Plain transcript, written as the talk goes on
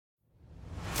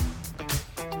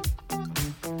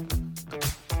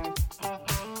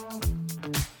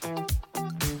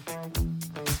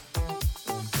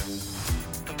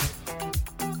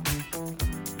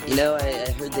You know, I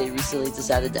heard they recently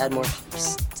decided to add more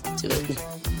hops to it.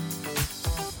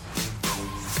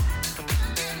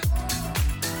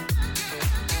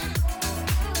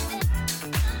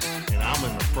 And I'm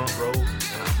in the front row, and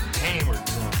I'm hammered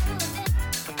drunk.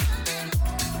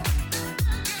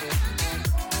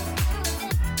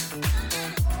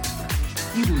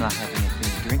 You do not have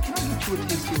anything to drink. Can I get you a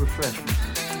tasty refreshment?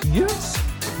 Yes,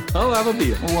 I'll have a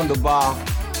beer. Wunderbar.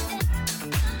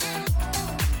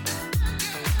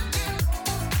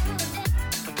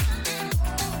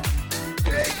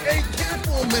 Hey,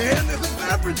 careful, man. There's a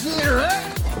beverage here, huh?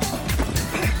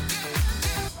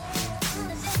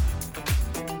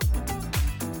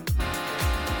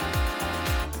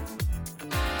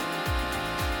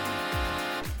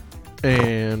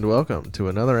 And welcome to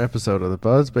another episode of the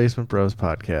Buzz Basement Bros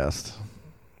podcast.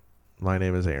 My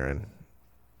name is Aaron,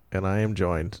 and I am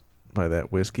joined by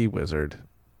that whiskey wizard,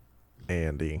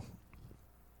 Andy.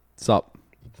 Sup?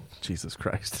 Jesus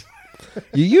Christ.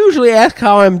 You usually ask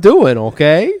how I'm doing,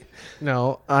 okay?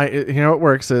 No, how it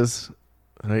works is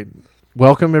I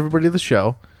welcome everybody to the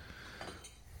show.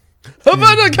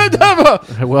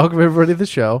 I welcome everybody to the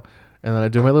show, and then I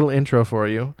do my little intro for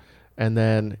you, and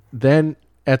then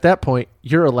at that point,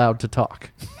 you're allowed to talk.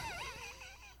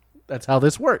 That's how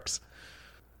this works.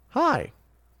 Hi.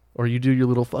 Or you do your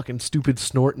little fucking stupid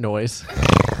snort noise.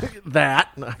 That.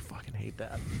 I fucking hate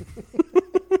that.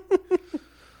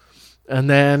 And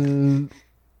then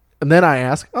I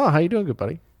ask, oh, how you doing, good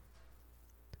buddy?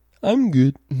 I'm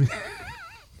good. All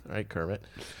right, Kermit.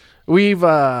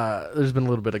 There's been a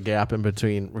little bit of gap in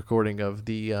between recording of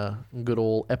the good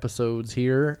old episodes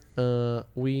here.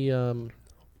 We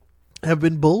have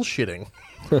been bullshitting.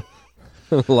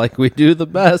 Like we do the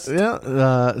best.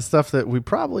 Yeah, stuff that we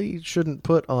probably shouldn't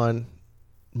put on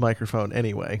microphone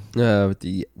anyway.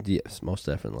 Yes, most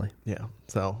definitely. Yeah,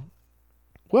 so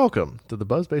welcome to the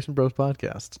Buzz Basement Bros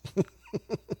podcast.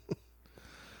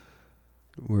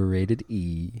 We're rated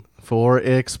E. For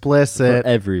explicit. For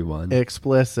everyone.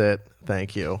 Explicit.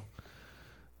 Thank you.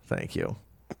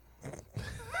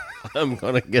 I'm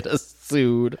going to get us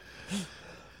sued.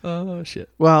 Oh, shit.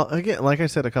 Well, again, like I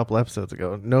said a couple episodes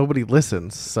ago, nobody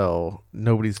listens, so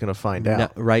nobody's going to find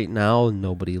out. Right now,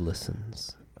 nobody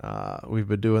listens. We've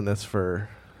been doing this for...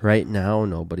 Right now,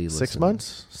 nobody listens. 6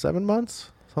 months? 7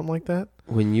 months? Something like that?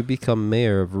 When you become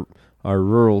mayor of our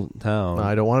rural town...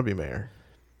 I don't want to be mayor.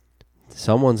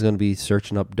 Someone's going to be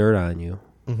searching up dirt on you.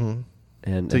 Mm-hmm.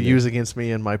 And use against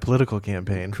me in my political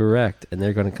campaign. Correct. And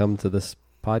they're going to come to this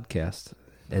podcast,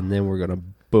 and then we're going to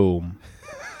boom.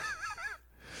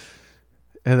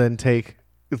 And then take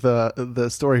the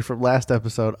story from last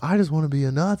episode, I just want to be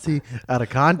a Nazi, out of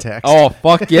context. Oh,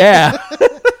 fuck yeah.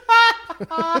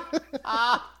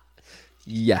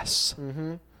 Yes.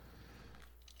 Mm-hmm.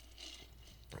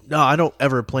 No, I don't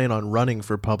ever plan on running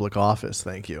for public office,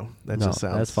 thank you. Just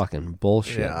sounds... That's fucking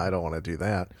bullshit. Yeah, I don't want to do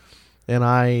that. And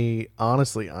I,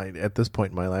 honestly, at this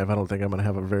point in my life, I don't think I'm going to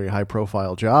have a very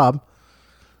high-profile job.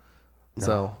 No.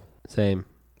 So... Same.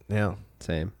 Yeah.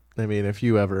 Same. I mean, if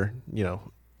you ever,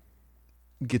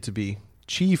 get to be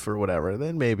chief or whatever,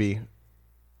 then maybe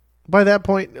by that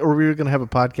point, or we're going to have a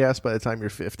podcast by the time you're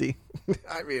 50.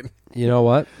 I mean, you know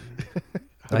what?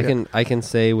 Okay. I can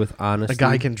say with honesty. A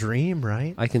guy can dream,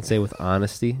 right? I can say with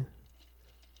honesty,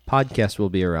 podcast will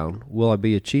be around. Will I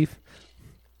be a chief?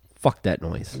 Fuck that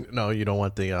noise. No, you don't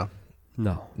want the...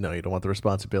 No, you don't want the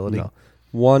responsibility. No.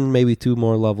 1, maybe 2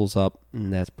 more levels up,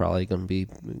 and that's probably going to be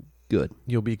good.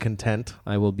 You'll be content.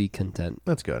 I will be content.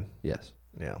 That's good. Yes.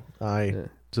 Yeah. I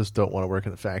just don't want to work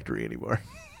in the factory anymore.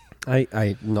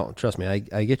 No, trust me,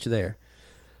 I get you there.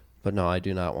 But no, I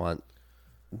do not want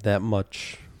that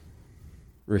much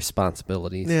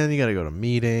responsibility. Yeah, and you got to go to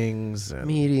meetings.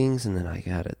 And then I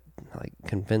got to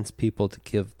convince people to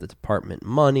give the department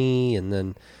money, and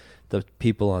then the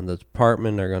people on the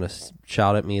department are going to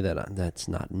shout at me that that's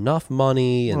not enough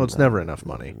money. And well, it's never enough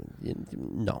money.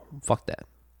 No, fuck that.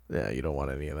 Yeah, you don't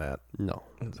want any of that. No.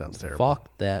 It sounds terrible.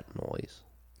 Fuck that noise.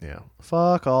 Yeah.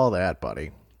 Fuck all that,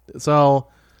 buddy. So,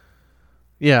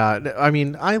 yeah, I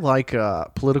mean, I like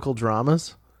political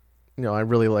dramas. I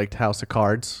really liked House of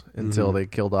Cards until they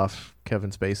killed off Kevin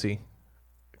Spacey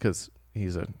because he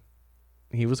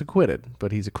was acquitted,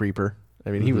 but he's a creeper. I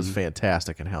mean, he was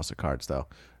fantastic in House of Cards, though.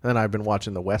 And then I've been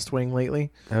watching The West Wing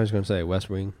lately. I was going to say West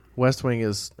Wing. West Wing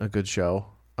is a good show.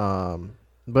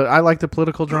 But I like the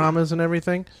political dramas and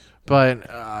everything. But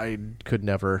I could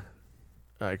never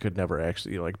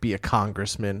actually be a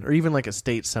congressman or even like a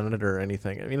state senator or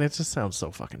anything. I mean, it just sounds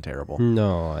so fucking terrible.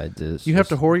 No, I just... You have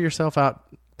to whore yourself out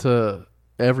to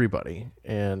everybody,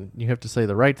 and you have to say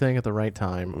the right thing at the right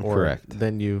time, or Correct.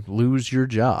 then you lose your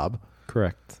job.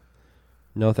 Correct.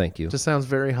 No, thank you. Just sounds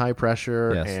very high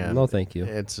pressure. Yes. And No, thank you.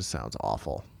 It just sounds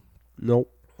awful.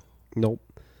 Nope.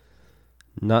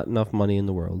 Not enough money in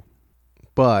the world.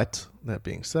 But that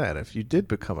being said, if you did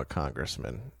become a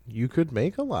congressman, you could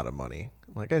make a lot of money.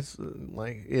 Like it's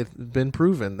been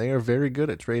proven, they are very good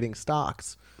at trading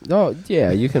stocks. Oh,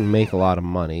 yeah, you can make a lot of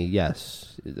money,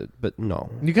 yes. But no.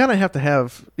 You kind of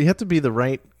have to be the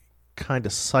right kind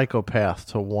of psychopath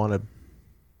to want to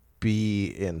be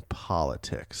in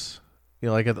politics. You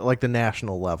know, like the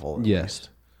national level. At Yes. least.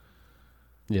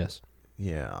 Yes.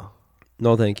 Yeah.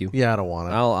 No, thank you. Yeah, I don't want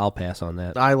it. I'll pass on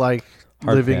that. I like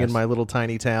Hard living pass. in my little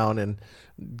tiny town and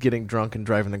getting drunk and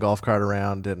driving the golf cart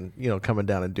around and, you know, coming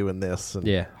down and doing this. And,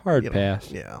 Yeah, hard you know,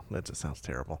 pass. Yeah, that just sounds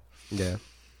terrible. Yeah.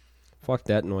 Fuck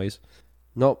that noise.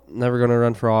 Nope, never going to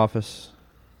run for office.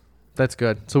 That's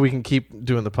good. So we can keep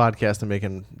doing the podcast and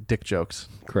making dick jokes.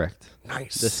 Correct.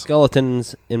 Nice. The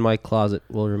skeletons in my closet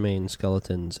will remain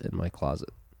skeletons in my closet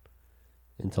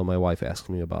until my wife asks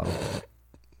me about them.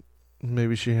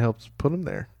 Maybe she helps put them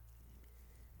there.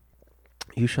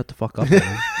 You shut the fuck up,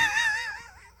 man.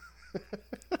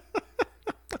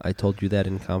 I told you that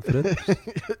in confidence.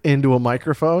 Into a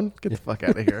microphone? Get the fuck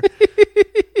out of here.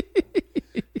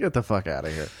 Get the fuck out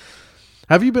of here.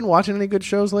 Have you been watching any good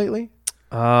shows lately?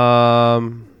 You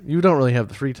don't really have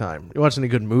the free time. You watch any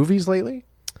good movies lately?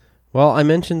 Well, I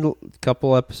mentioned a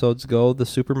couple episodes ago the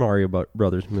Super Mario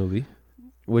Brothers movie,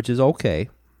 which is okay.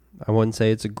 I wouldn't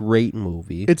say it's a great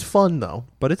movie. It's fun though.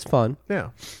 But it's fun. Yeah.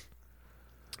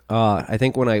 I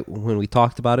think when we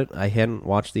talked about it, I hadn't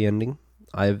watched the ending.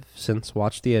 I've since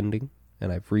watched the ending,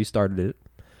 and I've restarted it.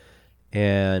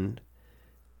 And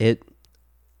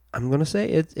I'm going to say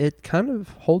it kind of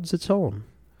holds its own.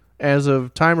 As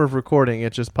of time of recording,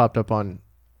 it just popped up on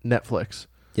Netflix.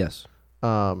 Yes.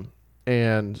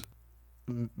 And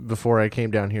before I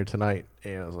came down here tonight,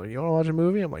 and I was like, you want to watch a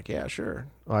movie? I'm like, yeah, sure.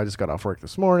 Well, I just got off work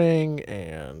this morning,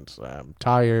 and I'm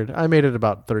tired. I made it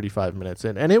about 35 minutes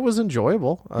in, and it was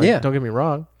enjoyable. Yeah. Don't get me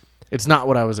wrong. It's not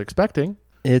what I was expecting.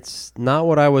 It's not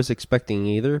what I was expecting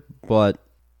either, but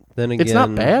then again... It's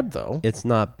not bad, though. It's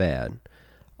not bad.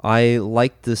 I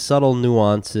like the subtle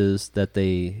nuances that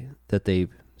they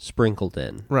sprinkled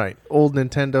in. Right. Old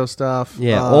Nintendo stuff.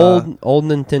 Yeah, old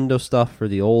Nintendo stuff for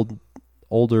the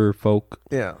older folk.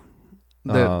 Yeah.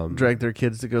 That drag their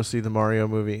kids to go see the Mario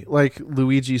movie. Like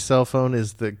Luigi's cell phone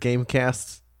is the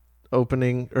Gamecast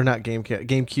opening, or not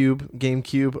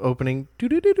GameCube opening.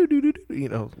 You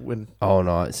know, when... Oh,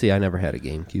 no. See, I never had a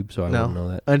GameCube, so I don't know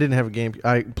that. I didn't have a game.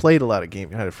 I played a lot of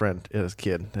game. I had a friend as a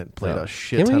kid that played a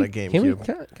shit ton of GameCube.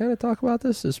 Can we kind of talk about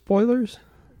this as spoilers?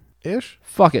 Ish?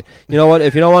 Fuck it. You know what?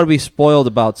 If you don't want to be spoiled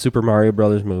about Super Mario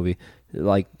Brothers movie,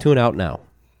 like, tune out now.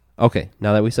 Okay,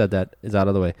 now that we said that, it's out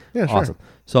of the way. Yeah, sure. Awesome.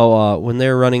 So when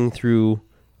they're running through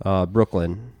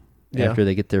Brooklyn after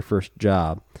they get their first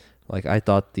job, like, I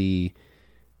thought the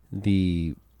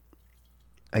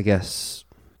I guess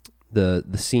the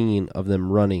scene of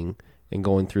them running and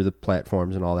going through the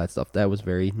platforms and all that stuff, that was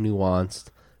very nuanced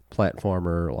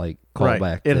platformer, like, callback.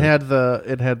 Right. It had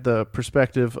the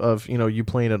perspective of, you know, you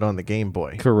playing it on the Game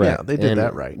Boy. Correct. Yeah, they did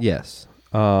that right. Yes.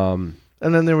 And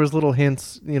then there was little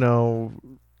hints, you know,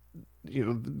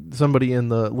 somebody in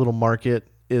the little market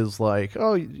is like,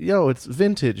 oh, it's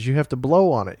vintage. You have to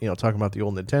blow on it. You know, talking about the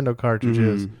old Nintendo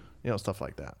cartridges, you know, stuff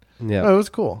like that. Yeah. No, it was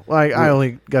cool. Like, I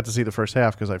only got to see the first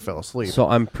half because I fell asleep. So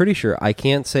I'm pretty sure, I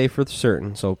can't say for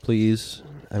certain, so please,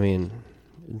 I mean,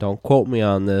 don't quote me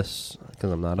on this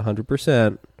because I'm not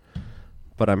 100%,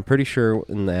 but I'm pretty sure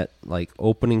in that, like,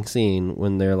 opening scene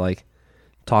when they're, like,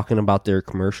 talking about their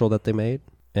commercial that they made,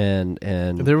 and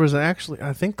there was actually,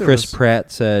 I think there Chris was...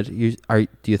 Pratt said, do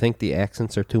you think the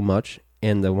accents are too much?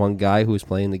 And the one guy who was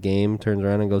playing the game turns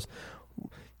around and goes,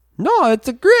 no, it's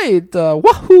a great,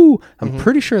 wahoo! I'm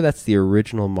pretty sure that's the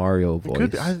original Mario voice. It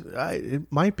could be.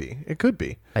 It might be. It could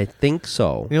be. I think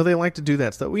so. You know, they like to do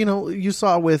that stuff. You know, you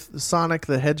saw with Sonic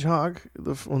the Hedgehog,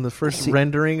 when the first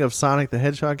rendering of Sonic the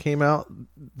Hedgehog came out,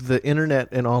 the internet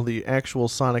and all the actual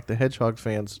Sonic the Hedgehog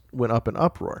fans went up in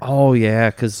uproar. Oh,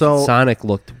 yeah, because Sonic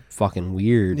looked fucking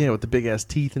weird. Yeah, with the big-ass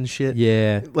teeth and shit.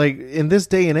 Yeah. Like, in this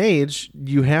day and age,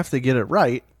 you have to get it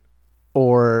right,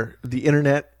 or the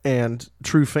internet and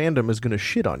true fandom is going to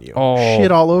shit on you. Oh.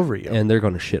 Shit all over you. And they're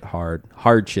going to shit hard.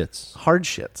 Hard shits. Hard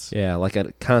shits. Yeah, like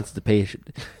a constipation.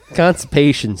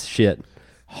 Constipation shit.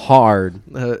 Hard.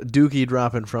 Dookie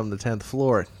dropping from the 10th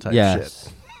floor type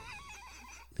shit.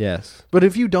 Yes. But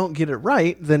if you don't get it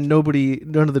right, then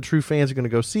none of the true fans are going to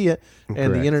go see it, and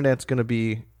Correct. the internet's going to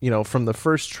be, you know, from the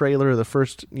first trailer, the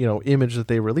first, you know, image that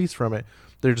they release from it,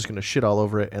 they're just going to shit all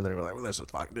over it, and they're like, well, this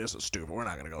is stupid. We're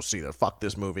not going to go see that. Fuck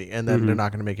this movie, and then they're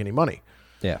not going to make any money.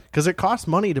 Yeah. Because it costs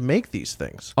money to make these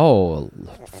things. Oh,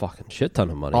 a fucking shit ton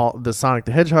of money. All the Sonic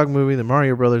the Hedgehog movie, the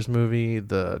Mario Brothers movie,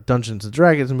 the Dungeons and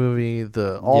Dragons movie,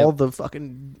 all the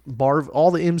fucking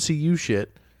all the MCU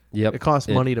shit. Yep. It costs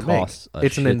money to make. Costs a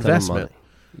It's an shit ton of investment. money.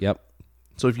 Yep.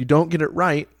 So if you don't get it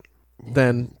right,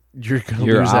 then you're going to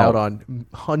lose out on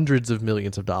hundreds of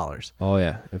millions of dollars. Oh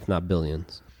yeah, if not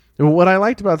billions. And what I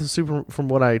liked about the from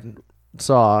what I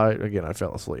saw, again, I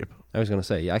fell asleep. I was gonna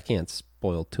say I can't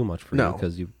spoil too much for you No.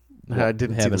 because you I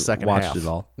didn't see the second watched half. it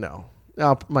all. No,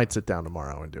 I might sit down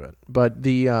tomorrow and do it. But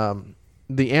the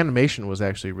animation was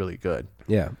actually really good.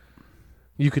 Yeah.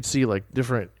 You could see like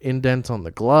different indents on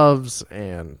the gloves,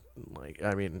 and like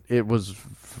I mean, it was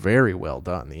very well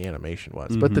done. The animation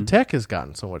was, but the tech has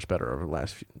gotten so much better over the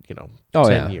last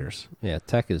 10 years. Yeah,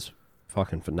 tech is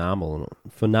fucking phenomenal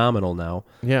now.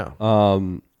 Yeah,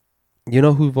 You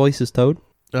know who voices Toad?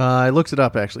 I looked it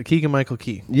up actually. Keegan-Michael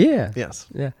Key. Yeah. Yes.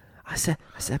 Yeah. I said,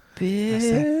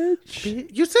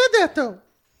 bitch. You said that though.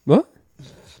 What?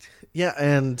 Yeah,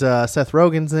 and Seth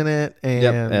Rogen's in it,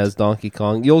 and as Donkey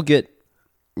Kong. You'll get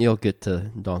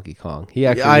to Donkey Kong. He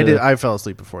actually I did. I fell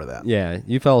asleep before that. Yeah,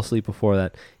 you fell asleep before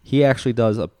that. He actually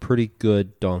does a pretty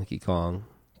good Donkey Kong.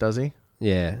 Does he?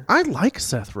 Yeah. I like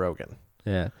Seth Rogen.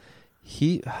 Yeah.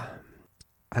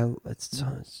 It's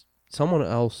someone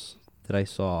else that I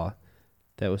saw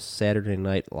that was Saturday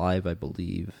Night Live, I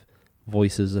believe,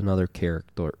 voices another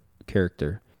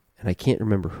character, and I can't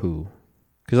remember who.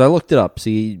 Because I looked it up.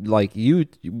 See, like you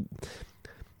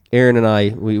Aaron and I,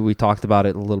 we talked about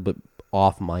it a little bit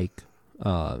off mic,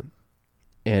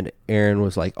 and Aaron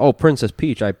was like, "Oh, Princess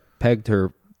Peach, I pegged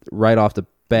her right off the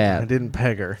bat." I didn't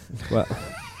peg her. Well,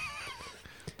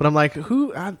 but I'm like,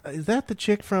 who is that? The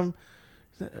chick from?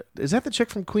 Is that the chick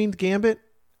from Queen's Gambit?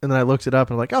 And then I looked it up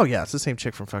and I'm like, oh yeah, it's the same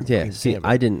chick from fucking Queen's Gambit.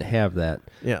 I didn't have that.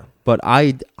 Yeah, but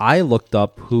I looked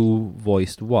up who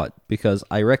voiced what because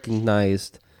I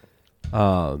recognized.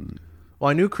 Well,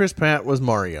 I knew Chris Pratt was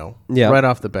Mario right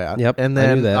off the bat. Yep, and I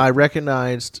knew then that. I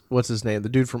recognized what's his name, the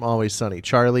dude from Always Sunny,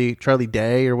 Charlie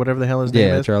Day or whatever the hell his name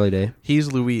is. Yeah, Charlie Day.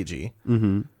 He's Luigi.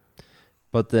 Mm-hmm.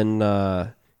 But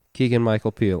then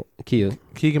Keegan-Michael Key.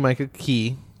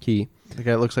 The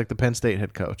guy that looks like the Penn State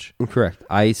head coach. Correct.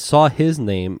 I saw his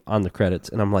name on the credits,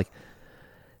 and I'm like,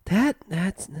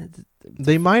 that's.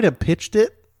 They might have pitched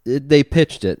it. They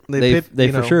pitched it. They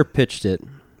for sure pitched it.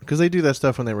 Because they do that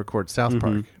stuff when they record South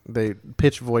Park. They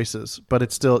pitch voices, but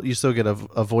it's still you still get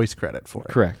a voice credit for it.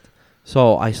 Correct.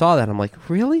 So I saw that. I'm like,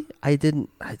 really? I didn't.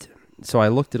 So I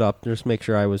looked it up just to make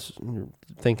sure I was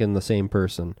thinking the same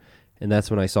person, and that's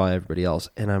when I saw everybody else.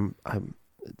 And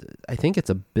I think it's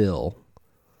a Bill.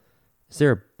 Is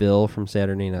there a Bill from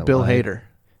Saturday Night Live? Bill Hader.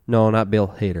 No, not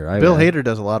Bill Hader. Bill Hader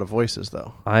does a lot of voices,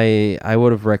 though. I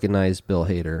would have recognized Bill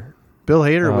Hader. Bill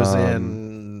Hader was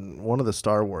in one of the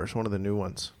Star Wars, one of the new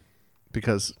ones,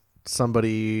 because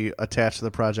somebody attached to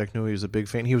the project knew he was a big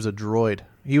fan. He was a droid.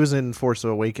 He was in Force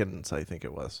Awakens, I think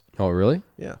it was. Oh, really?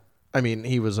 Yeah. I mean,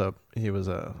 he was a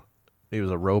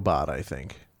robot, I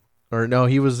think. Or no,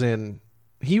 he was in.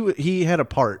 He had a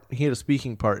part. He had a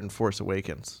speaking part in Force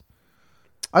Awakens.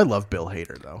 I love Bill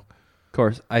Hader, though. Of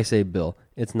course, I say Bill.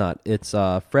 It's not. It's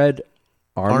Fred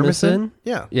Armisen.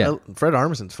 Yeah. Yeah. Fred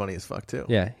Armisen's funny as fuck, too.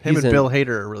 Yeah. Him and Bill Hader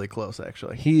are really close,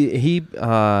 actually. He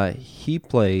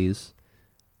plays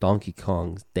Donkey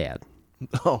Kong's dad.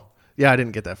 Oh, yeah, I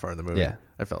didn't get that far in the movie. Yeah.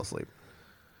 I fell asleep.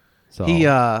 So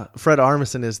Fred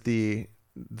Armisen is the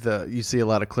you see a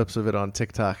lot of clips of it on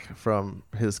TikTok from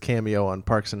his cameo on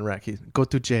Parks and Rec. He go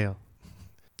to jail.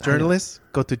 Journalists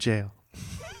go to jail.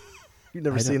 You've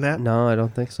never seen that? No, I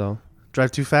don't think so.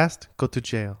 Drive too fast, go to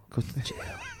jail. Go to jail.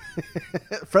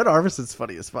 Fred Armisen's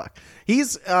funny as fuck. He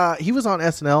was on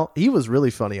SNL. He was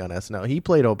really funny on SNL. He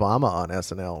played Obama on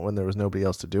SNL when there was nobody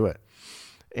else to do it.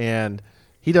 And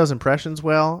he does impressions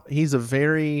well. He's a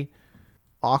very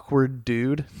awkward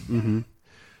dude. Mm-hmm.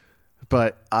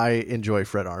 But I enjoy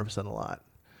Fred Armisen a lot.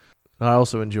 I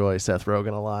also enjoy Seth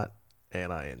Rogen a lot.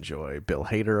 And I enjoy Bill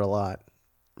Hader a lot.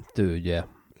 Dude, yeah.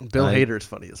 Bill Hader's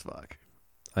funny as fuck.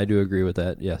 I do agree with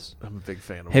that, yes. I'm a big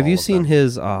fan of Have you of seen them.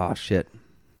 his,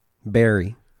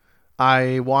 Barry?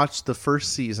 I watched the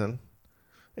first season.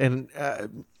 And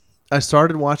I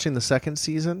started watching the second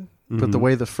season. But the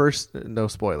way the first, no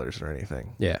spoilers or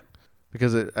anything. Yeah.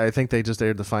 Because I think they just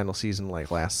aired the final season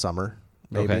like last summer,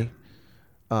 maybe. Okay.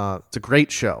 It's a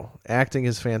great show. Acting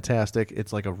is fantastic.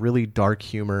 It's like a really dark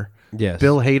humor. Yes.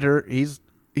 Bill Hader,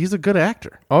 he's a good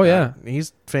actor. Oh, yeah.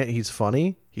 He's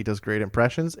funny. He does great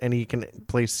impressions, and he can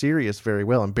play serious very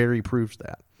well, and Barry proves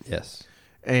that. Yes.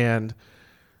 And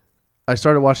I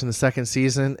started watching the second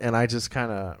season, and I just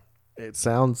kind of, it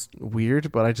sounds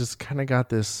weird, but I just kind of got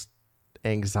this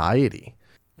anxiety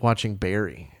watching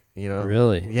Barry. You know,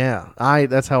 Really? Yeah,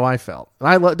 that's how I felt.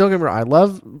 And don't get me wrong, I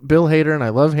love Bill Hader and I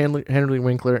love Henry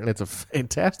Winkler, and it's a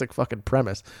fantastic fucking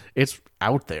premise. It's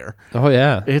out there. Oh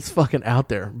yeah. It's fucking out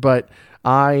there, but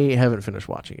I haven't finished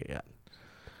watching it yet.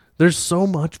 There's so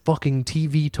much fucking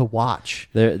TV to watch.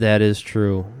 That is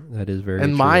true. That is very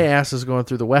And true. my ass is going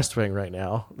through The West Wing right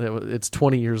now. It's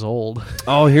 20 years old.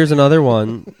 Oh, here's another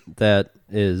one that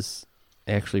is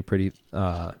actually pretty.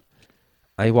 I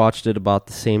watched it about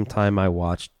the same time I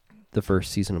watched the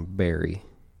first season of Barry.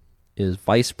 Is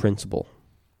Vice Principal.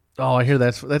 Oh, I hear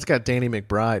that's got Danny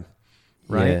McBride,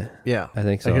 right? Yeah, I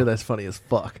think so. I hear that's funny as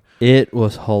fuck. It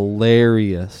was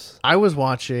hilarious. I was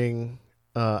watching.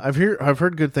 I've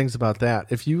heard good things about that.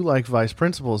 If you like Vice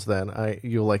Principals, then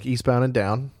you'll like Eastbound and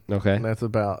Down. Okay. And that's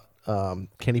about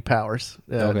Kenny Powers.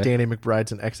 Okay. Danny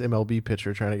McBride's an ex-MLB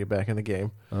pitcher trying to get back in the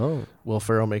game. Oh. Will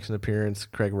Ferrell makes an appearance.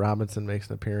 Craig Robinson makes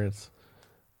an appearance.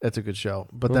 That's a good show.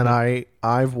 But then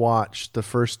I've watched the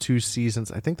first 2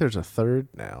 seasons. I think there's a third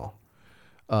now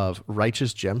of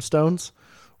Righteous Gemstones,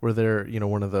 where they're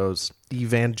one of those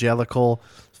evangelical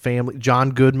family.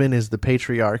 John Goodman is the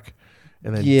patriarch,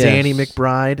 and then Yes. Danny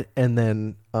McBride, and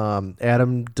then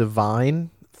Adam Devine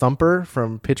Thumper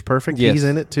from Pitch Perfect. Yes. He's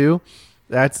in it too.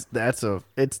 It's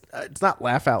not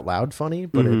laugh out loud funny,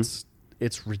 but it's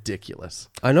ridiculous.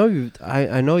 I know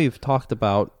you've talked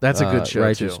about That's a good show,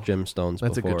 Righteous too. Gemstones.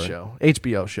 That's before. a good show.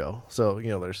 HBO show. So,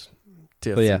 there's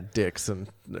tits and dicks and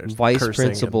there's Vice cursing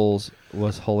Principals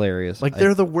was hilarious. and, like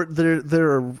they're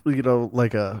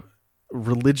like a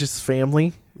religious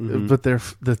family, but they're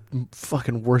the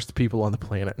fucking worst people on the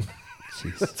planet.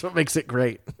 Jeez. That's what makes it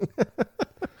great.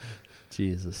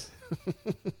 Jesus.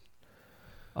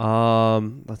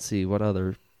 Let's see, what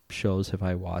other shows have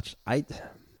I watched? I've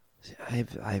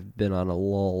been on a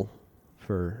lull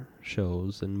for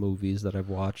shows and movies that I've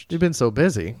watched. You've been so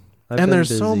busy. I've and been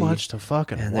there's so busy, much to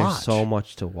fucking and watch. there's so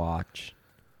much to watch.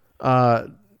 Not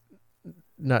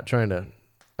trying to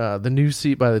the new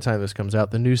by the time this comes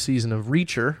out, the new season of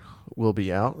Reacher will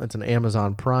be out. It's an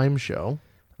Amazon Prime show.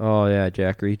 Oh yeah,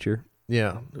 Jack Reacher.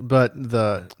 Yeah, but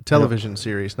the television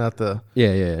series, not the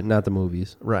not the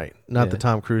movies. right, not the Yeah.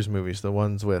 Tom Cruise movies, the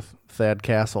ones with Thad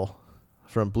Castle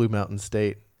from Blue Mountain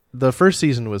State. The first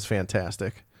season was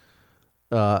fantastic.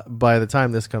 By the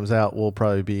time this comes out,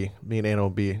 me and Anna will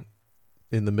be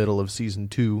in the middle of season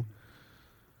 2.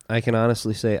 I can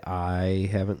honestly say I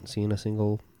haven't seen a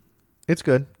single. It's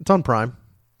good. It's on Prime.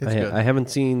 It's good. I haven't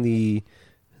seen the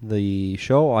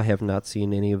show. I have not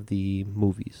seen any of the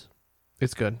movies.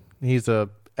 It's good. He's a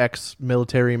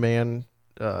ex-military man,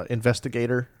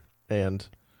 investigator, and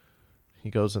he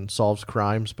goes and solves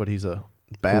crimes, but he's a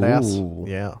badass. Ooh.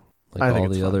 Yeah. Like I think all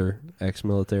it's the fun. other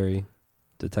ex-military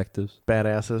detectives.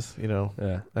 Badasses,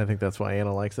 Yeah. I think that's why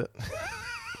Anna likes it.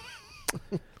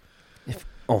 If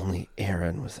only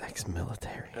Aaron was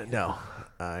ex-military. No.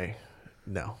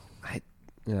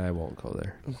 Yeah, I won't go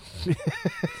there.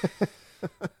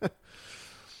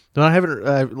 No, I haven't.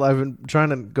 I've been trying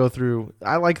to go through.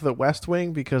 I like The West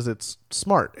Wing because it's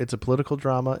smart. It's a political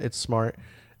drama. It's smart,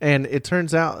 and it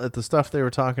turns out that the stuff they were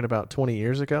talking about 20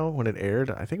 years ago when it aired,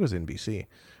 I think it was NBC,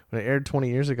 when it aired 20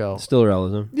 years ago. Still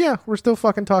relevant. Yeah, we're still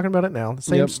fucking talking about it now. The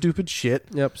same Yep. stupid shit.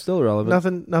 Yep, still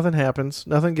relevant. Nothing happens.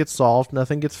 Nothing gets solved.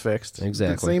 Nothing gets fixed.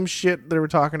 Exactly. The same shit they were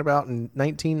talking about in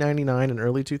 1999 and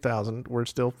early 2000. We're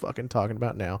still fucking talking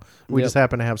about now. We Yep. just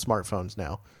happen to have smartphones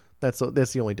now. That's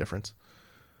the only difference.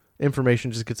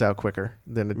 Information just gets out quicker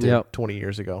than it did Yep. 20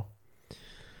 years ago.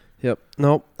 Yep.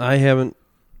 Nope. I haven't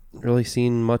really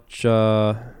seen much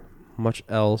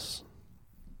else.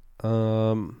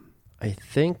 I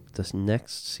think this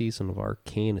next season of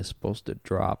Arcane is supposed to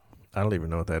drop I don't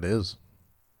even know what that is.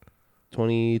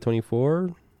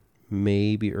 2024,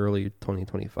 maybe early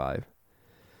 2025.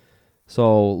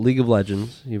 So League of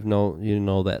Legends, you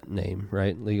know that name,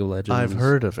 right? League of Legends. I've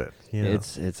heard of it. Yeah.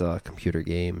 It's a computer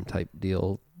game type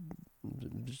deal,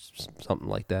 something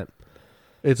like that.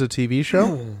 It's a TV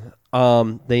show?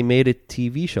 They made a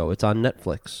TV show. It's on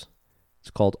Netflix. It's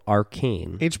called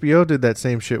Arcane. HBO did that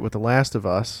same shit with The Last of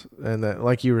Us, and that,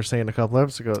 like you were saying a couple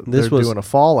episodes ago, This they're was- doing a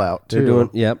Fallout too.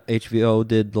 HBO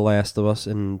did The Last of Us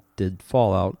and did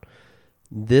Fallout.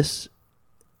 This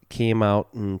came out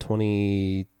in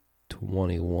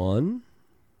 2021,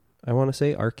 I want to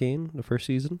say, Arcane, the first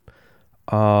season.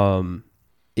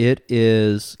 It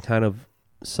is kind of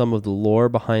some of the lore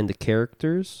behind the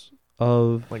characters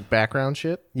of, Like background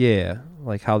shit. yeah,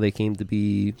 like how they came to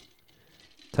be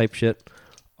type shit.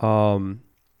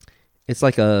 It's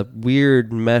like a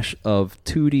weird mesh of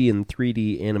 2D and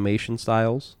 3D animation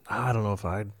styles. I don't know if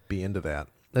I'd be into that.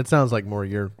 That sounds like more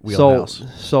your wheelhouse.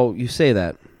 So you say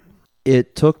that.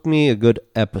 It took me a good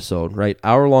episode, right?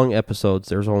 Hour-long episodes.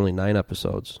 There's only 9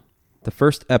 episodes. The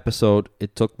first episode,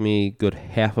 it took me good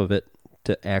half of it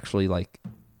to actually like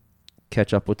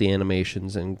catch up with the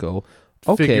animations and go,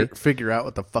 okay, figure out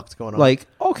what the fuck's going on. like,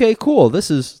 okay, cool.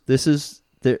 This is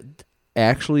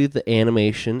actually the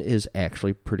animation is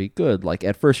actually pretty good. Like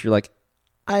at first you're like,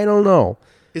 I don't know.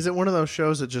 Is it one of those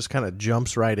shows that just kind of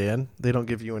jumps right in? They don't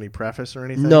give you any preface or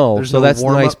anything? No, There's so that's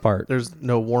the nice part. There's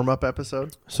no warm-up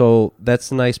episode? So that's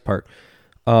the nice part.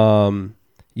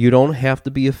 You don't have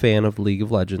to be a fan of League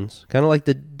of Legends. Kind of like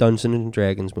the Dungeons and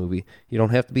Dragons movie. You don't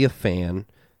have to be a fan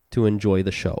to enjoy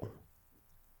the show.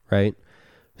 Right?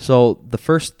 So the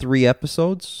first 3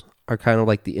 episodes are kind of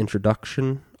like the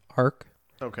introduction arc.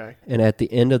 Okay. And at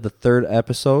the end of the 3rd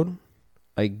episode,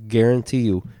 I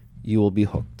guarantee you will be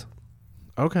hooked.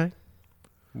 Okay.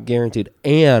 Guaranteed.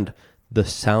 And the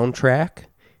soundtrack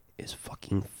is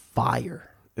fucking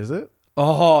fire. Is it?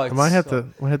 Oh, I might have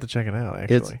to check it out,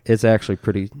 actually. It's actually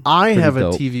pretty I have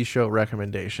dope. a TV show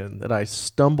recommendation that I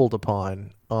stumbled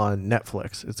upon on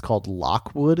Netflix. It's called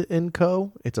Lockwood &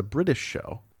 Co. It's a British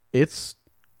show. It's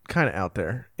kind of out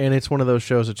there, and it's one of those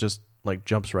shows that just like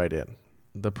jumps right in.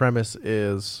 The premise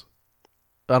is,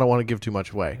 I don't want to give too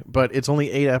much away, but it's only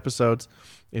 8 episodes.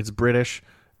 It's British.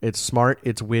 It's smart.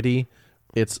 It's witty.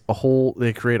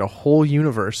 They create a whole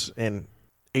universe in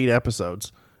 8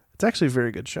 episodes. It's actually a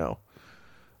very good show.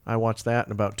 I watched that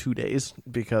in about 2 days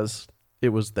because it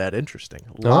was that interesting.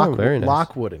 Very nice.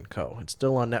 Lockwood & Co. It's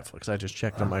still on Netflix. I just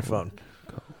checked on my phone.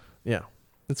 Yeah,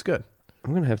 it's good. I'm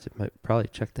going to have to probably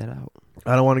check that out.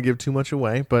 I don't want to give too much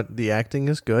away, but the acting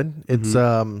is good. It's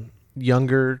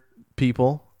younger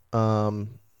people.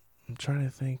 I'm trying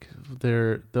to think.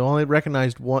 They're only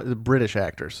recognized the British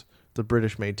actors. The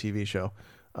British made TV show.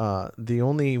 The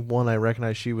only one I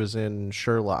recognize, she was in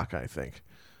Sherlock, I think,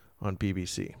 on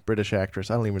BBC. British actress.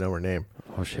 I don't even know her name.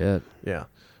 Oh shit. Yeah.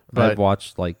 I've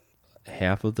watched like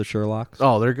half of the Sherlocks.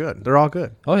 Oh, they're good. They're all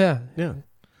good. Oh yeah. Yeah.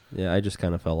 Yeah, I just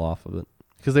kind of fell off of it.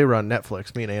 Because they were on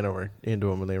Netflix. Me and Anna were into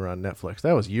them when they were on Netflix.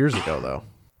 That was years ago, though.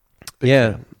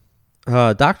 Yeah.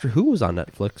 Doctor Who was on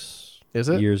Netflix. Is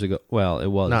it? Years ago. Well, it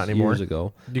was Not anymore. years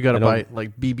ago. You got to buy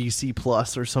like BBC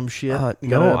Plus or some shit. You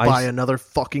got no, to buy another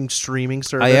fucking streaming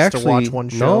service to watch one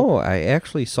show. No, I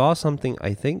actually saw something.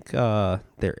 I think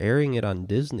they're airing it on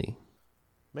Disney.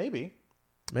 Maybe.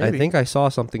 I think I saw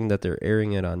something that they're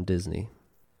airing it on Disney.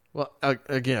 Well,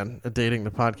 again, dating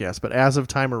the podcast, but as of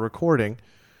time of recording,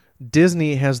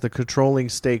 Disney has the controlling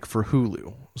stake for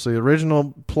Hulu. So the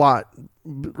original plot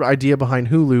idea behind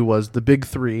Hulu was the big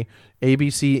 3,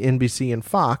 ABC, NBC, and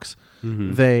Fox.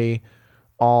 Mm-hmm. They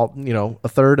all, a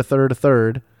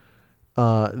third.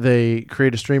 They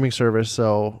create a streaming service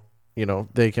so,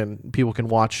 people can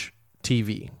watch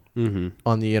TV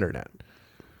on the internet.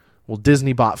 Well,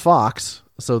 Disney bought Fox,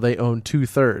 so they own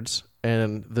 2/3,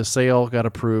 and the sale got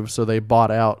approved, so they bought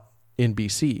out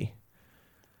NBC.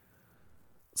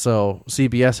 So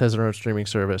CBS has their own streaming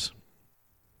service.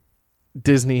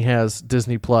 Disney has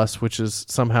Disney Plus, which is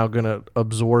somehow going to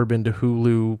absorb into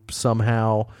Hulu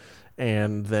somehow.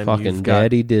 And then fucking you've got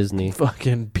Daddy Disney.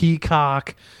 Fucking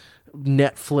Peacock,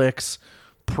 Netflix,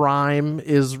 Prime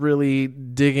is really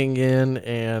digging in,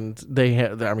 and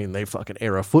they fucking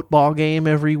air a football game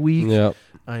every week. Yep.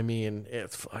 I mean,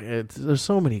 there's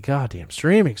so many goddamn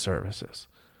streaming services.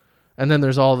 And then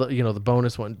there's all the, the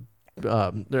bonus one.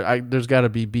 There's got to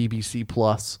be BBC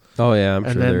Plus. Oh yeah, I'm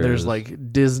sure. And then there's is.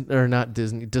 like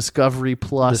Discovery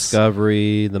Plus.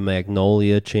 Discovery, the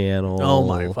Magnolia Channel. Oh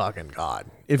my fucking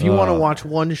god! If you want to watch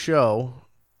one show,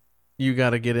 you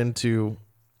got to get into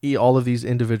all of these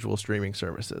individual streaming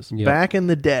services. Yep. Back in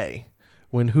the day,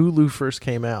 when Hulu first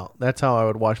came out, that's how I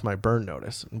would watch my Burn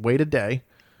Notice. Wait a day.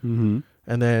 Mm-hmm.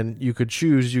 And then you could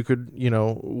choose,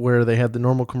 where they had the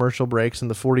normal commercial breaks and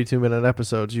the 42-minute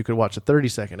episodes, you could watch a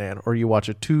 30-second ad, or you watch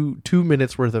a two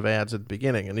minutes worth of ads at the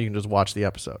beginning, and you can just watch the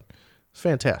episode. It's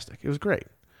fantastic. It was great.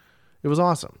 It was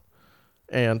awesome.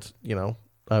 And,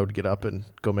 I would get up and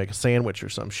go make a sandwich or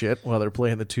some shit while they're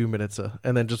playing the 2 minutes,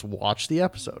 and then just watch the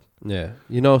episode. Yeah.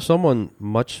 Someone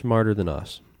much smarter than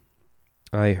us,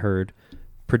 I heard,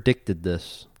 predicted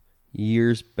this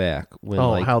years back when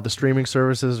how the streaming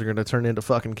services are going to turn into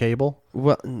fucking cable?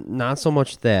 Well, not so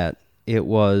much that. It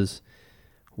was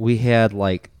we had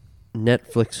like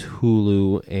Netflix,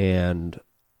 Hulu, and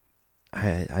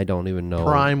I don't even know.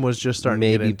 Prime was just starting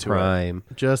to get into Prime.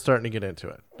 it. Just starting to get into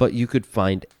it. But you could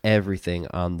find everything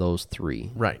on those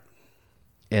 3. Right.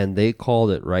 And they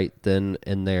called it right then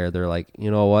and there. They're like, you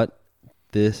know what?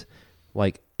 This,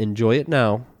 enjoy it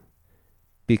now,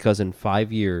 because in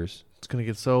 5 years It's going to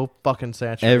get so fucking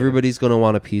saturated. Everybody's going to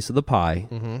want a piece of the pie,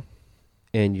 Mm-hmm.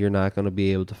 and you're not going to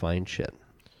be able to find shit.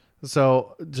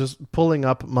 So just pulling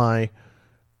up I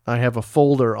have a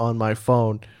folder on my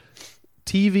phone,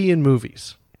 TV and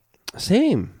movies.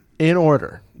 Same. In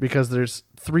order, because there's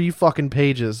 3 fucking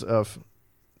pages of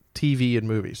TV and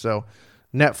movies. So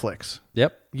Netflix,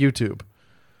 Yep. YouTube,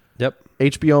 Yep.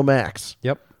 HBO Max,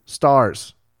 Yep.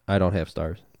 Stars. I don't have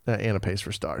Stars. Anna pays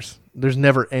for Stars. There's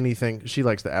never anything. She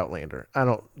likes the Outlander.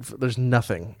 There's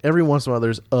nothing. Every once in a while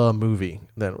there's a movie.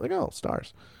 Then like, oh,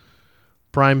 Stars.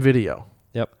 Prime Video.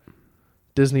 Yep.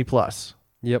 Disney Plus.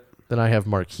 Yep. Then I have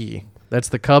Marquee. That's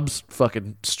the Cubs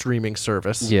fucking streaming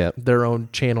service. Yeah. Their own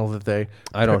channel that they...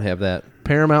 I don't have that.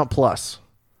 Paramount Plus.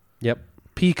 Yep.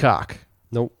 Peacock.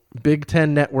 Nope. Big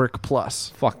Ten Network Plus.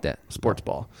 Fuck that. Sports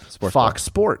Ball. Sports Fox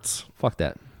Sports. Fuck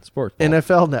that. Sports ball.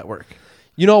 NFL Network.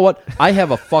 You know what? I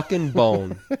have a fucking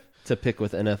bone to pick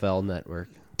with NFL Network.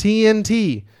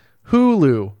 TNT.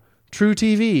 Hulu. True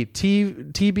TV.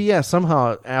 TBS.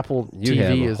 Somehow Apple You TV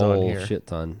have a is whole on here. shit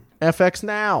ton. FX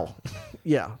Now.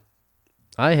 Yeah.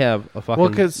 I have a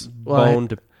fucking Well, bone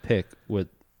to pick with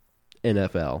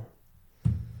NFL.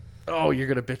 Oh, you're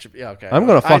going to bitch. Yeah, okay. I'm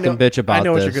gonna fucking I know- bitch about I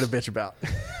know what this. you're going to bitch about.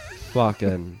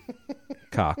 Fucking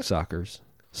cocksuckers.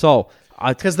 So,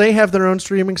 Because they have their own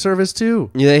streaming service too.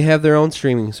 they have their own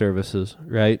streaming services,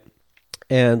 right?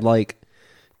 And like,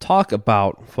 talk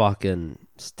about fucking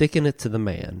sticking it to the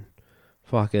man.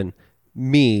 Fucking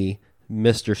me,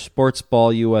 Mr. Sports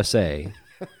Ball USA.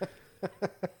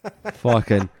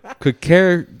 Fucking could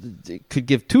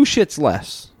give 2 shits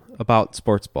less about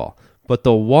sports ball. But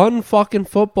the one fucking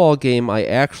football game I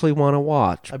actually want to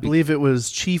watch. I believe it was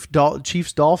Chiefs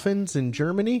Dolphins in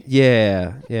Germany.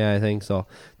 Yeah, I think so.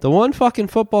 The one fucking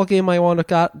football game I want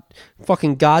to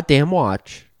fucking goddamn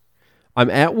watch. I'm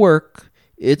at work.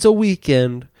 It's a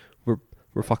weekend.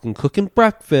 We're fucking cooking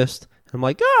breakfast. I'm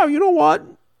like, oh, you know what?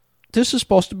 This is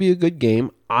supposed to be a good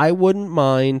game. I wouldn't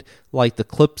mind like the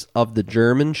clips of the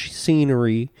German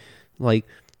scenery. Like,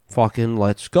 fucking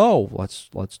let's go. Let's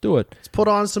do it. Let's put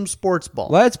on some sports ball.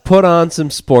 Let's put on some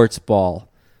sports ball.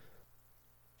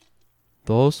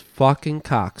 Those fucking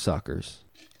cocksuckers.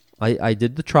 I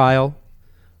did the trial.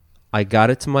 I got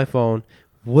it to my phone.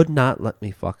 Would not let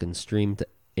me fucking stream to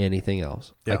anything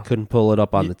else. Yeah. I couldn't pull it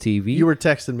up on the TV. You were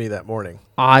texting me that morning.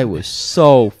 I was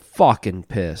so fucking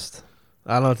pissed.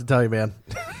 I don't know what to tell you, man.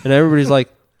 And everybody's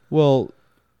like, well,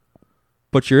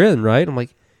 but you're in, right? I'm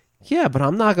like, yeah, but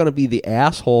I'm not going to be the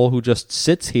asshole who just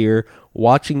sits here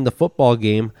watching the football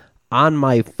game on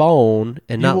my phone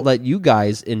and not let you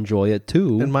guys enjoy it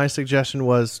too. And my suggestion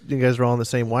was, you guys are all on the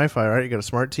same Wi-Fi, right? You got a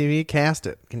smart TV, cast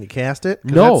it. Can you cast it?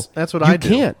 'Cause No, that's what you I do.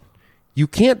 can't. You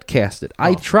can't cast it.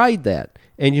 I tried that,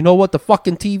 and you know what the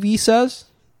fucking TV says?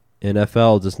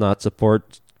 NFL does not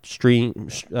support screen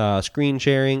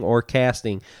sharing or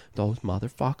casting. Those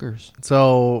motherfuckers.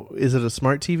 So, is it a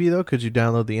smart TV though? Could you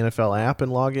download the NFL app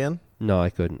and log in? No, I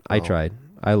couldn't. I tried.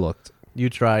 I looked. You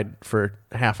tried for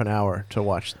half an hour to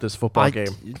watch this football game.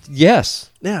 Yes.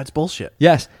 Yeah, it's bullshit.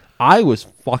 Yes. I was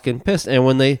fucking pissed. And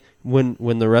when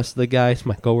the rest of the guys,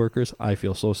 my coworkers, I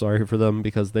feel so sorry for them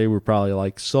because they were probably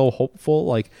like so hopeful.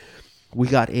 Like, we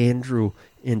got Andrew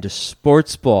into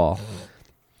sports ball.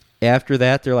 After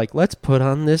that, they're like, let's put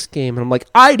on this game. And I'm like,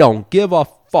 I don't give a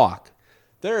fuck.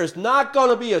 There is not going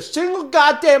to be a single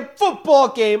goddamn football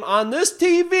game on this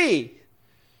TV.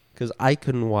 Because I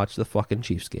couldn't watch the fucking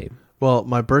Chiefs game. Well,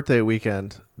 my birthday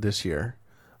weekend this year,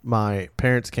 my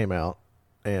parents came out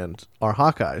and our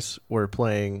Hawkeyes were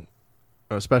playing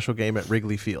a special game at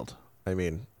Wrigley Field. I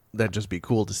mean, that'd just be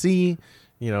cool to see.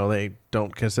 You know, they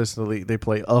don't consistently, they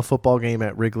play a football game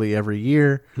at Wrigley every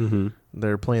year. Mm-hmm.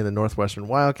 They're playing the Northwestern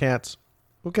Wildcats.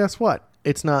 Well, guess what?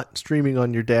 It's not streaming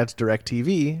on your dad's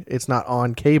DirecTV. It's not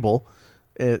on cable.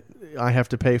 I have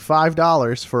to pay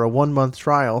 $5 for a 1-month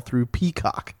trial through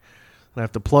Peacock. And I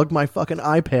have to plug my fucking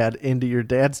iPad into your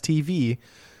dad's TV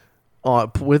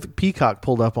with Peacock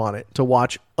pulled up on it to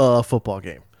watch a football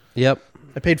game. Yep.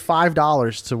 I paid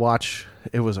 $5 to watch.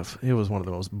 It was one of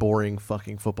the most boring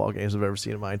fucking football games I've ever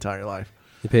seen in my entire life.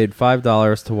 You paid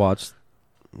 $5 to watch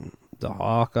the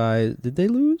Hawkeyes. Did they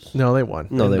lose? No, they won.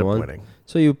 No, they ended up won. winning.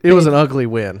 So you It was an ugly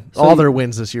win. So All you- their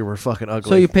wins this year were fucking ugly.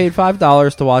 So you paid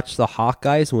 $5 to watch the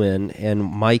Hawkeyes win, and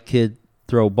my kid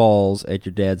throw balls at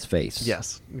your dad's face.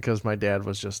 Yes, because my dad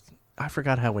was just, I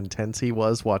forgot how intense he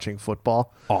was watching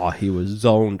football, Oh, he was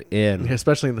zoned in.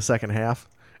 especially in the second half.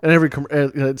 And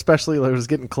especially when it was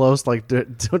getting close, like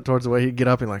towards the way he'd get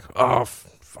up and like, oh,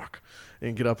 fuck.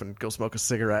 and get up and go smoke a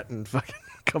cigarette and fucking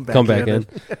come back Come back in.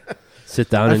 Sit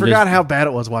down. I and forgot just, how bad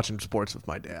it was watching sports with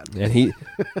my dad. And he.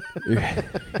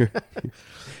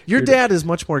 Your dad is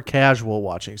much more casual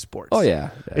watching sports. Oh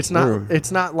yeah. It's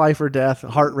not life or death.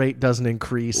 Heart rate doesn't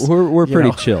increase. We're you pretty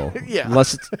know. chill. Yeah.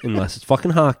 Unless it's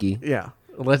fucking hockey. Yeah.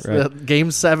 Let's Right. Game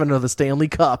 7 of the Stanley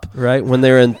Cup. Right when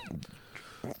they're in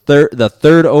the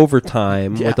third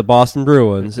overtime Yeah. with the Boston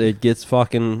Bruins, it gets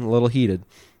fucking a little heated.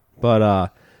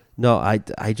 But no,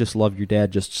 I just love your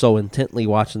dad just so intently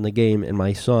watching the game, and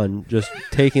my son just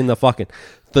taking the fucking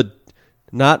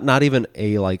not even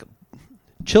a like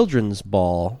children's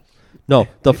ball, no,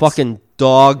 the fucking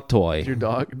dog toy,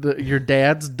 Your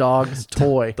dad's dog's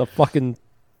toy. the fucking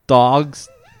dog's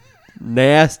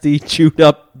nasty chewed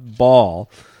up ball,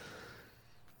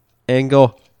 and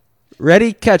go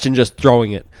ready, catch, and just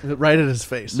throwing it. Right at his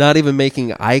face. Not even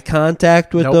making eye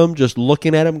contact with Nope. them, just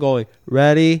looking at him, going,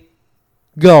 ready,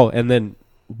 go, and then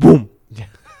boom,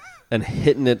 and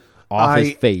hitting it off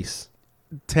his face.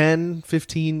 10,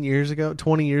 15 years ago,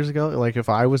 20 years ago, like if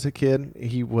I was a kid,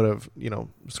 he would have,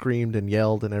 screamed and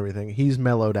yelled and everything. He's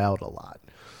mellowed out a lot.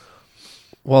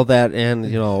 Well, that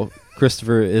and,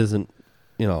 Christopher isn't,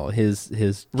 his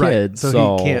kid, Right.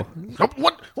 so he can't.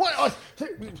 What?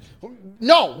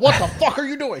 No, what the fuck are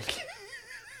you doing?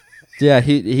 Yeah,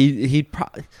 he'd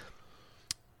probably,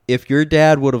 if your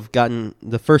dad would have gotten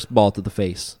the first ball to the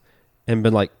face and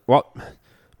been like, well,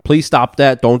 please stop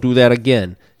that, don't do that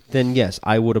again, then yes,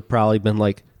 I would have probably been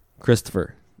like,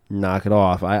 Christopher, knock it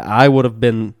off. I would have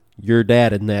been your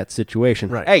dad in that situation.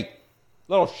 Right. Hey,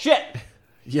 little shit,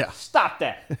 Yeah. stop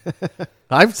that.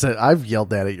 I've yelled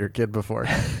that at your kid before.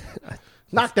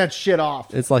 Knock that shit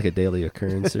off. It's like a daily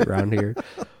occurrence around here.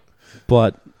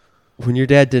 But when your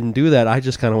dad didn't do that, I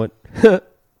just kind of went,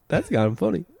 that's kind of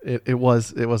funny. It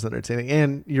was entertaining,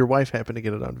 and your wife happened to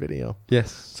get it on video.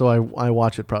 Yes. So I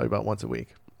watch it probably about once a week.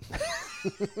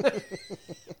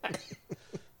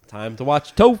 Time to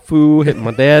watch Tofu hitting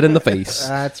my dad in the face.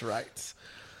 That's right.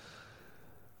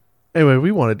 Anyway,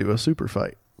 we want to do a super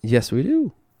fight. Yes, we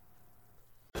do.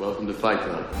 Welcome to Fight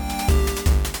Club.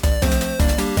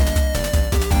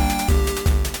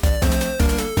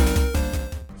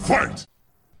 Fight!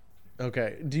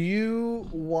 Okay. Do you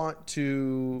want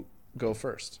to go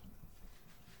first?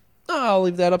 I'll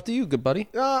leave that up to you, good buddy.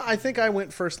 I think I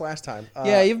went first last time.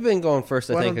 Yeah, you've been going first,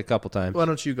 I why think, don't- a couple times. Why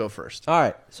don't you go first? All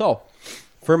right. So,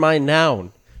 for my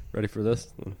noun, ready for this?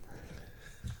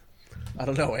 I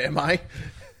don't know. Am I?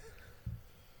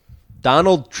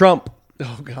 Donald Trump.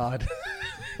 Oh God.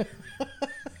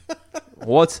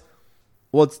 What's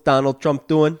Donald Trump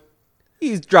doing?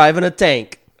 He's driving a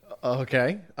tank.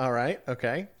 Okay. All right.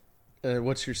 Okay.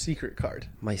 What's your secret card?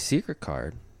 My secret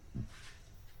card.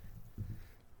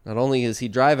 Not only is he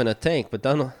driving a tank, but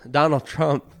Donald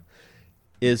Trump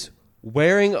is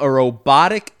wearing a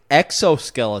robotic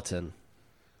exoskeleton.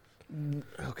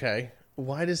 Okay.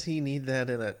 Why does he need that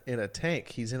in a tank?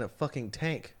 He's in a fucking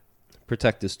tank.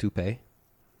 Protect his toupee.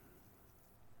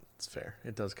 It's fair.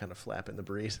 It does kind of flap in the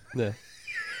breeze. Yeah.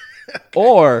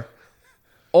 Or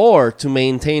to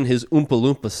maintain his Oompa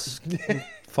Loompas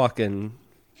fucking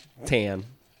tan.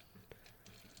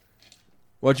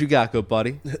 What you got, good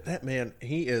buddy? That man,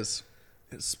 he's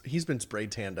been spray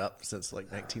tanned up since like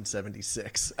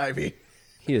 1976. I mean,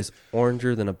 He is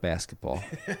oranger than a basketball.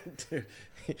 dude,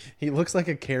 he looks like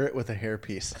a carrot with a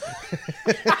hairpiece.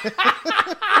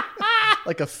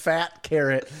 Like a fat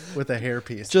carrot with a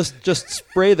hairpiece. Just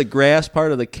spray the grass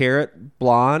part of the carrot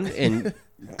blonde and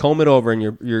comb it over,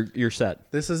 and you're set.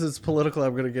 This is as political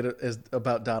I'm going to get as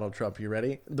about Donald Trump. You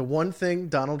ready? The one thing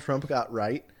Donald Trump got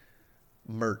right,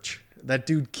 merch. That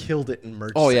dude killed it in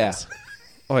merch. Oh yeah, sales.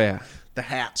 oh yeah, The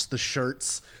hats, the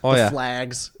shirts, Oh, the yeah.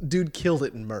 flags. Dude killed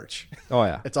it in merch. oh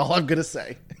yeah. That's all I'm going to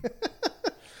say.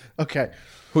 Okay.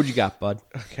 Who'd you got, bud?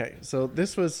 Okay. So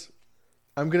this was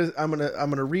I'm going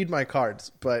to read my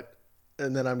cards,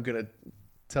 and then I'm going to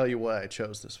tell you why I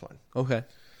chose this one. Okay.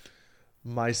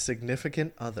 My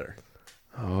significant other.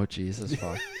 Oh Jesus,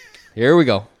 fuck. Here we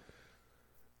go.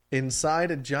 Inside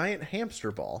a giant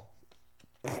hamster ball.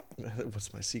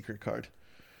 What's my secret card?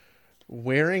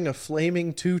 Wearing a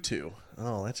flaming tutu.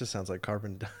 Oh, that just sounds like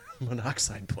carbon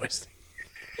monoxide poisoning.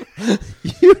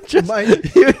 You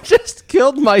just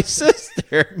killed my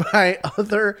sister. My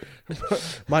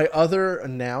other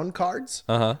noun cards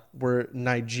were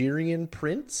Nigerian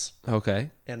prince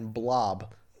Okay. and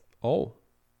blob. Oh.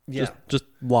 Yeah. Just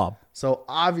blob. So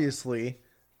obviously,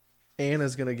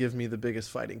 Anna's gonna give me the biggest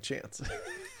fighting chance.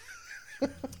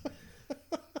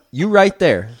 You right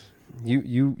there.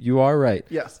 You are right.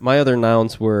 Yes. My other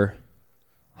nouns were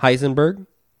Heisenberg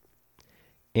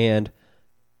and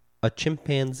A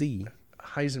chimpanzee.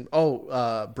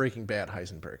 Breaking Bad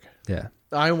Heisenberg. Yeah.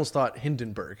 I almost thought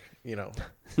Hindenburg,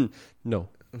 No.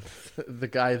 the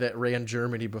guy that ran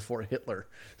Germany before Hitler.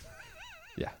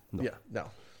 Yeah. No. Yeah,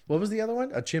 no. What was the other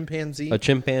one? A chimpanzee? A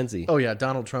chimpanzee. Oh, yeah,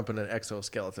 Donald Trump and an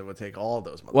exoskeleton would take all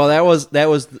those. Well, that was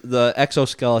the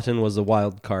exoskeleton was the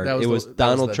wild card. That was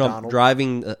Donald Trump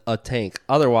driving a tank.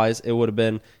 Otherwise, it would have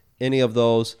been any of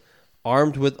those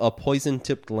armed with a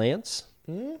poison-tipped lance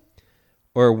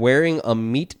or wearing a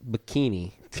meat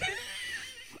bikini.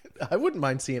 I wouldn't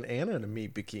mind seeing Anna in a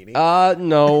meat bikini.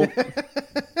 No.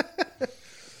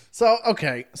 So,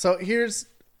 okay. So,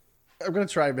 I'm going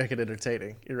to try and make it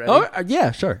entertaining. You ready? Oh,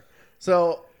 yeah, sure.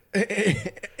 So,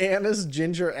 Anna's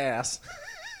ginger ass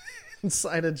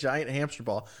inside a giant hamster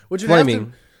ball. Which would Flaming.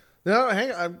 have to... No,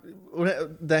 hang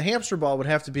on. The hamster ball would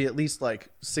have to be at least like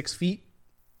 6 feet.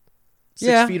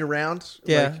 6 feet around.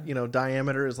 Yeah. Like,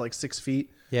 diameter is like 6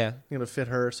 feet. Yeah. Going to fit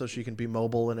her so she can be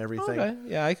mobile and everything. Okay.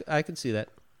 Yeah, I can see that.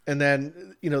 And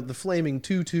then, the flaming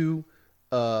tutu,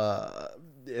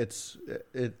 it's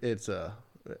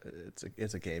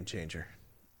a game changer,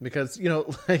 because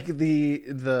like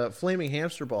the flaming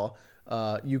hamster ball,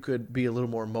 you could be a little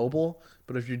more mobile,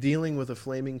 but if you're dealing with a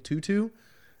flaming tutu,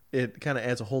 it kind of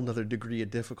adds a whole nother degree of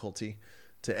difficulty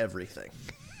to everything.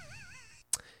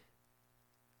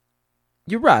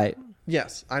 You're right.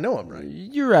 Yes, I know I'm right.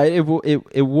 You're right. It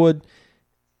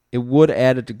would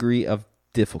add a degree of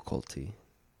difficulty.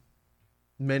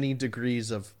 Many degrees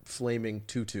of flaming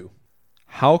tutu.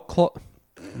 How close?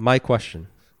 My question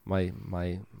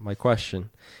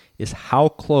is, how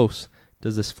close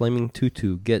does this flaming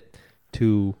tutu get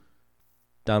to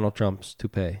Donald Trump's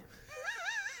toupee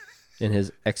in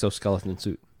his exoskeleton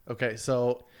suit? Okay,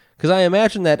 so because I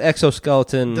imagine that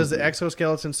exoskeleton. Does the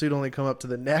exoskeleton suit only come up to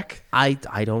the neck? I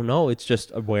don't know. It's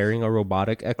just wearing a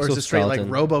robotic exoskeleton. Or is it straight like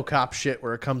RoboCop shit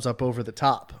where it comes up over the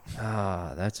top?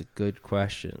 That's a good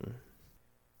question.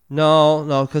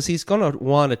 No, because he's going to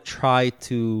want to try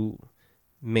to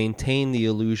maintain the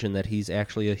illusion that he's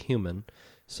actually a human.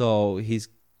 So he's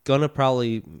going to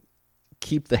probably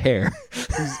keep the hair.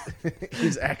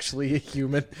 He's actually a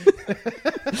human.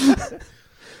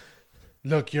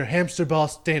 Look, your hamster ball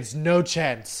stands no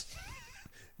chance.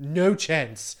 No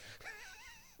chance.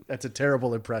 That's a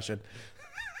terrible impression.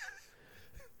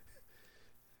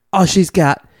 All she's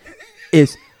got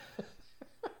is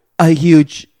a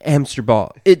huge hamster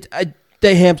ball. The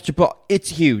hamster ball, it's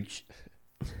huge.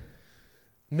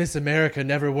 Miss America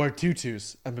never wore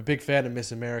tutus. I'm a big fan of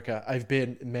Miss America. I've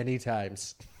been many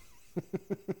times.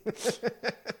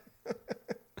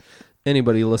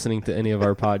 Anybody listening to any of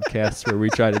our podcasts where we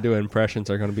try to do impressions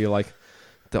are going to be like,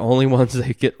 the only ones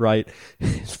they get right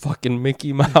is fucking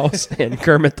Mickey Mouse and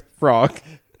Kermit the Frog.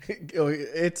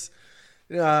 It's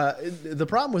the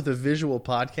problem with a visual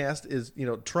podcast is,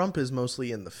 Trump is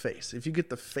mostly in the face. If you get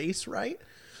the face right,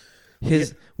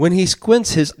 when he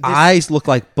squints, his eyes look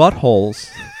like buttholes.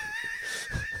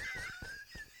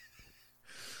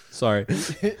 Sorry.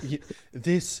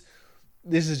 This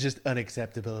is just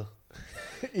unacceptable.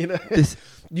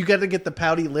 You got to get the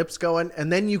pouty lips going,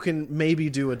 and then you can maybe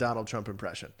do a Donald Trump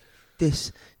impression.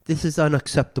 This is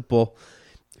unacceptable.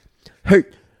 Her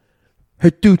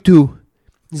tutu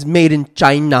is made in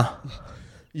China.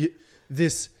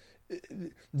 This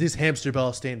hamster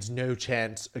ball stands no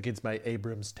chance against my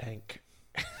Abrams tank.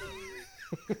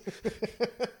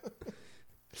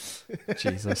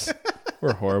 Jesus.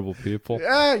 We're horrible people.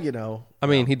 I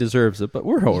mean, he deserves it, but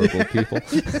we're horrible people.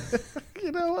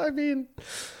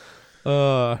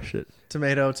 Oh, shit.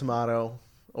 Tomato,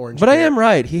 orange. But I am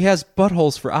right. He has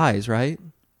buttholes for eyes, right?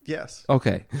 Yes.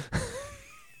 Okay.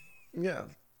 Yeah,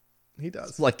 he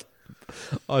does. It's like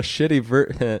a shitty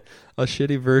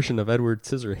version of Edward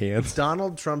Scissorhands.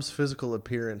 Donald Trump's physical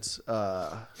appearance,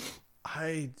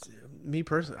 me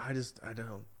personally, I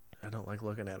don't like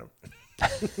looking at him.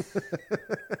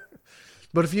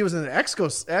 But if he was an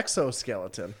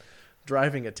exoskeleton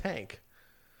driving a tank.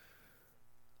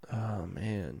 Oh,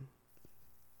 man.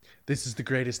 This is the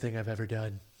greatest thing I've ever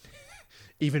done.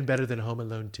 Even better than Home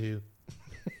Alone 2.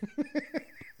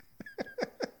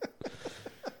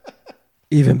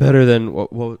 Even better than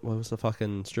what was the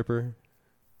fucking stripper?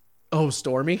 Oh,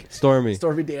 Stormy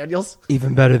Daniels.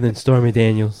 Even better than Stormy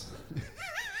Daniels.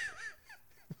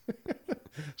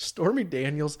 Stormy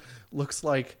Daniels looks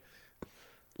like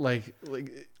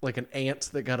an ant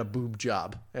that got a boob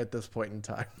job at this point in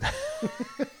time.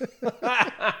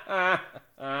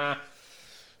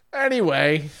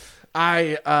 Anyway,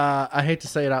 I hate to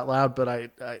say it out loud, but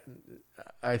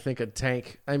I think a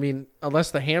tank. I mean,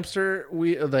 unless the hamster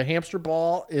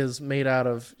ball is made out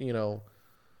of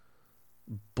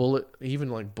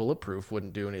bulletproof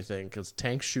wouldn't do anything because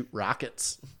tanks shoot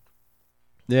rockets.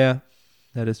 Yeah,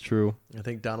 that is true. I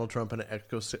think Donald Trump and an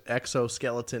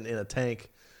exoskeleton in a tank.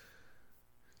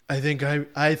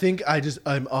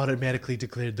 I'm automatically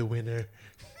declared the winner.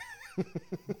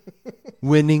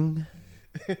 Winning.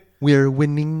 We're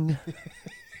winning.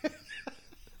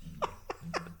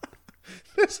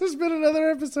 This has been another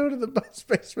episode of the Buzz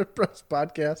Basement Bros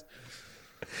podcast.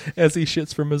 As he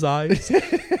shits from his eyes.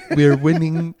 We're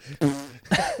winning.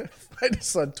 Find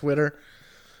us on Twitter,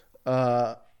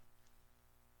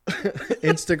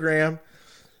 Instagram,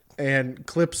 and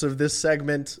clips of this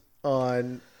segment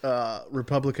on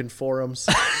Republican forums.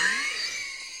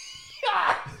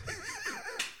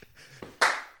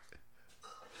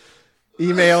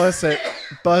 Email us at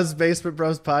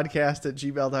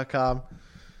buzzbasementbrospodcast@gmail.com.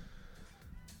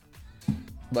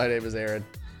 My name is Aaron.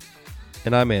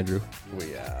 And I'm Andrew.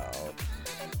 We out.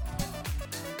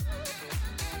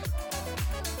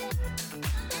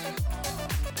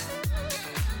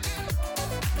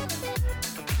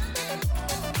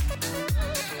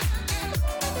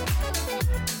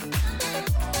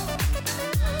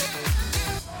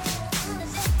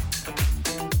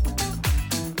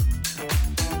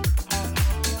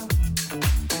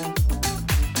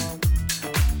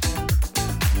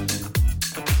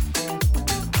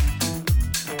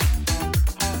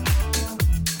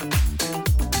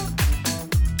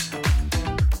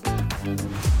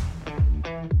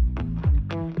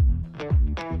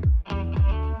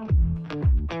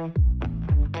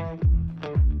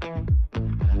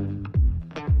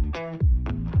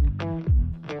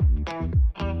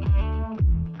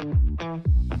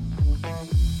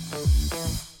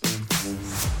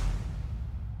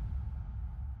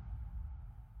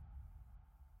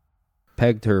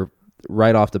 Pegged her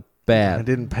right off the bat. I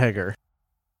didn't peg her.